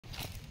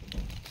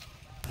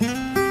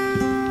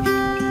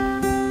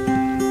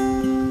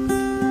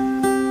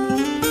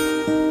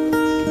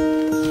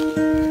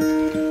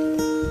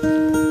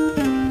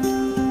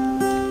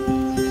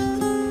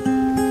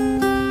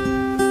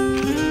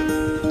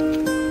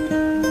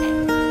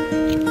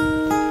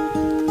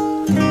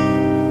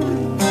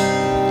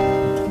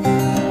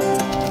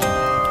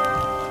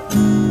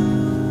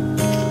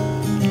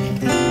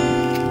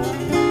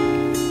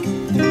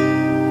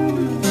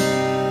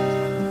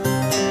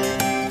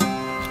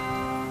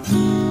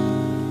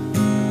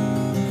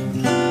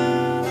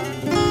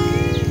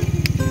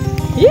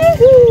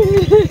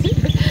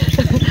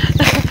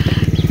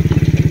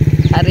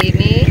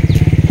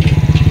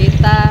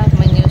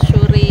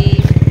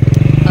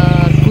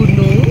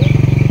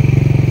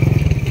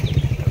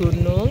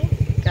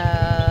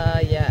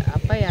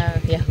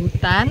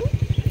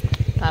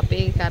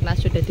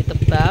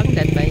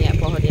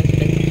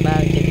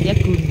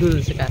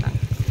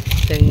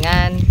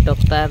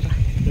Dr.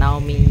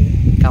 Naomi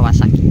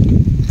Kawasaki.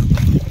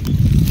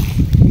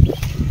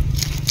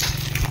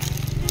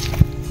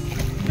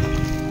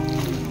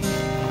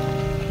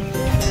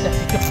 Sudah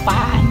di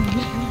depan.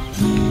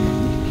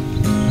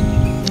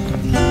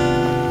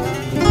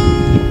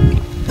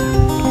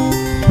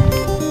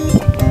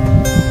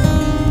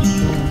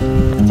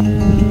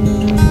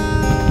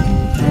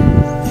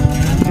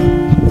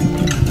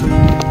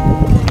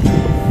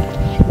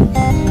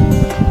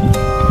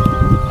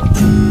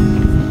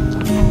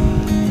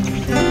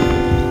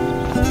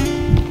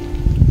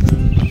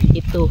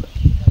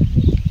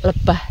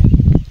 Lebah,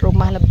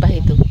 rumah lebah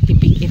itu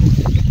dibikin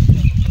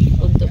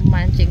untuk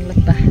memancing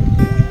lebah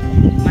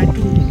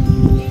madu.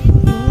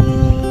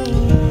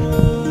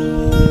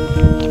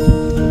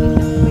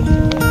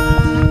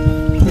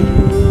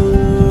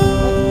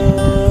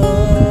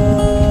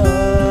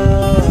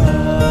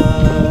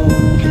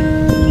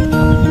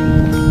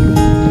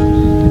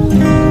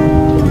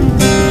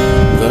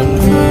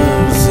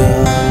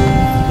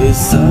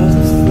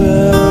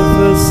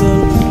 Version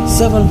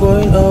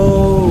 7.0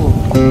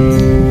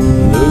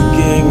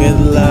 Looking at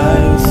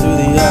life through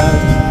the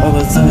eyes of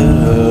a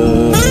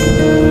child.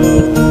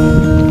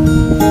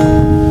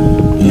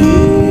 It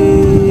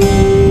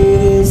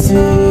is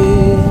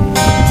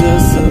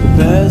just a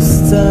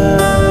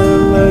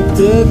pastime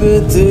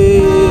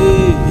activity.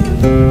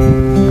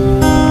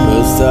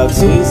 But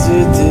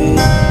toxicity,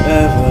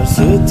 ever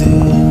city.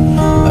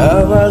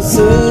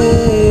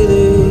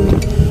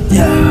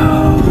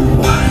 Yeah,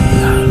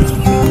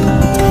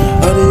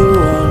 how do you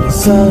want to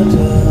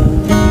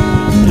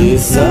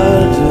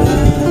sudden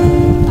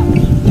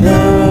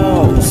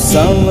now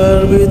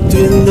somewhere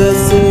between the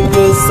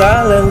secret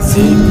silence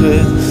and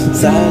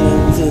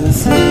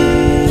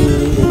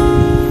sleep,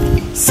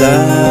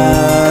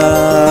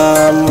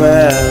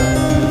 somewhere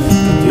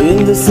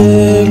between the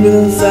secret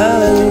and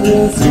silence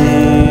and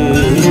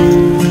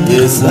sleep,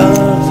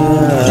 disorder.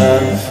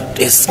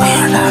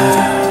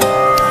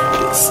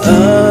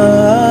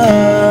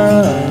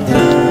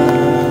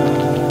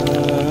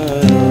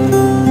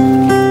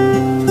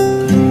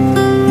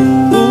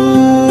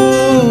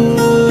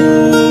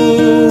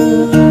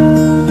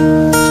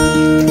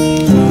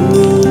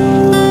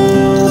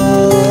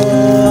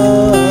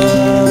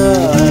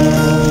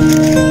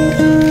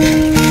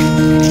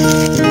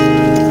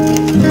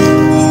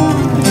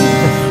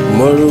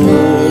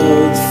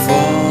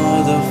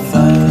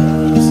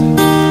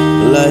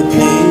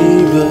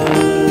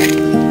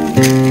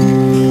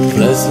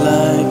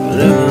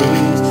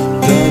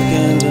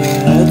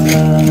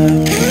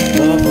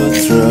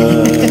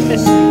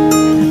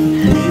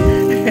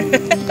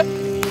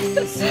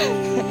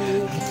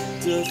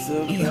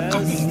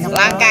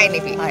 Langka ini,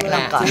 Bi.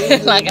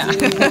 Langka.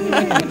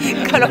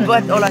 Kalau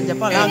buat orang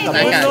Jepang langka,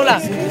 betul lah.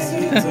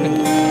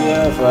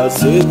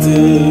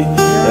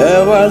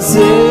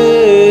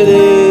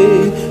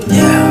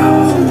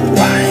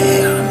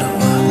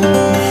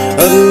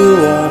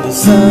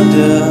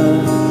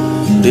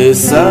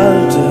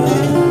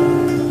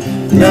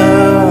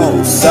 Now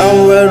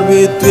somewhere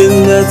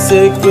between that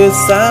secret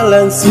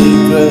silence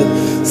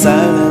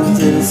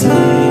and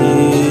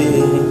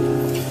sleep,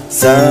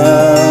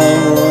 somewhere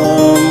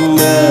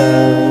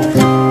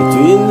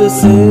between the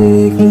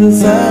secret and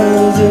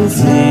silence and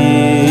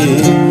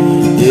sleep,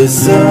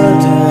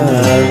 disorder.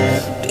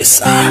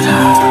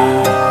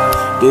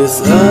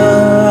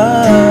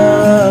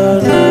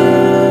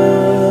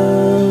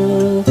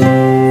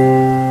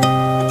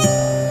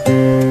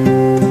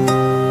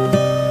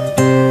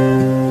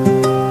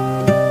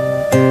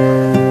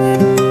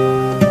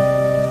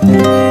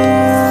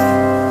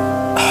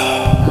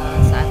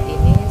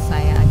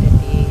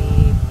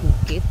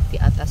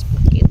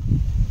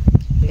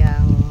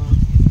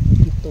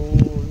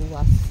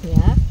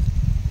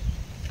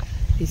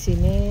 Di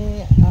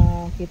sini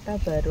kita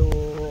baru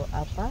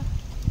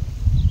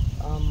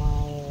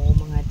mau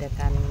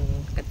mengadakan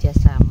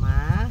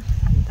kerjasama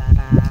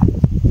antara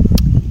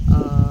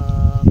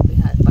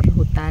pihak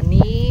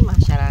Perhutani,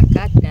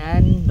 Masyarakat,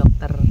 dan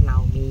Dr.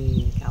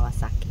 Naomi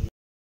Kawasaki.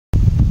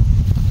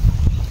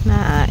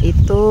 Nah,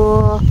 itu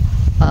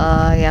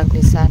yang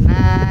di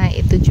sana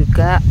itu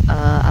juga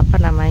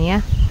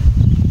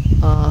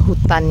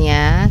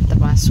hutannya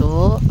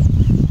termasuk.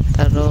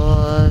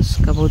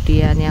 Terus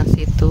kemudian yang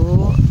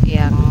situ,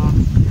 yang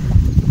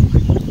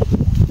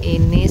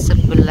ini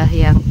sebelah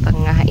yang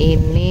tengah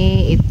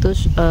ini itu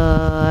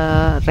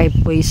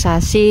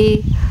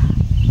reboisasi,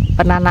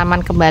 penanaman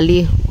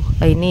kembali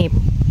ini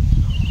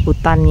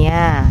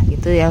hutannya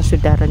itu yang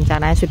sudah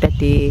rencananya sudah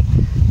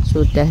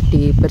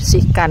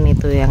dibersihkan,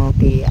 itu yang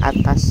di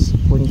atas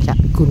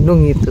puncak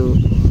gunung itu.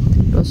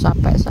 Terus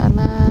sampai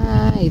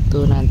sana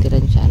itu nanti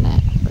rencana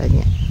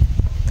banyak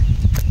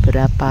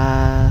berapa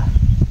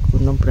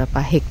gunung, berapa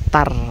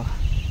hektar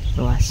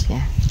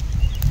luasnya.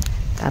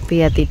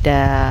 Tapi ya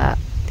tidak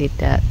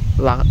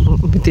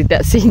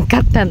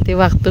singkat nanti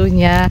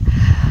waktunya,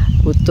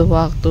 butuh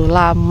waktu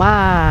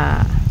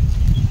lama.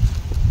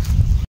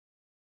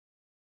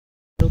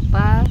 Jangan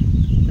lupa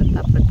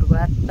tetap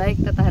berbuat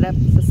baik terhadap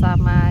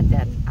sesama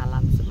dan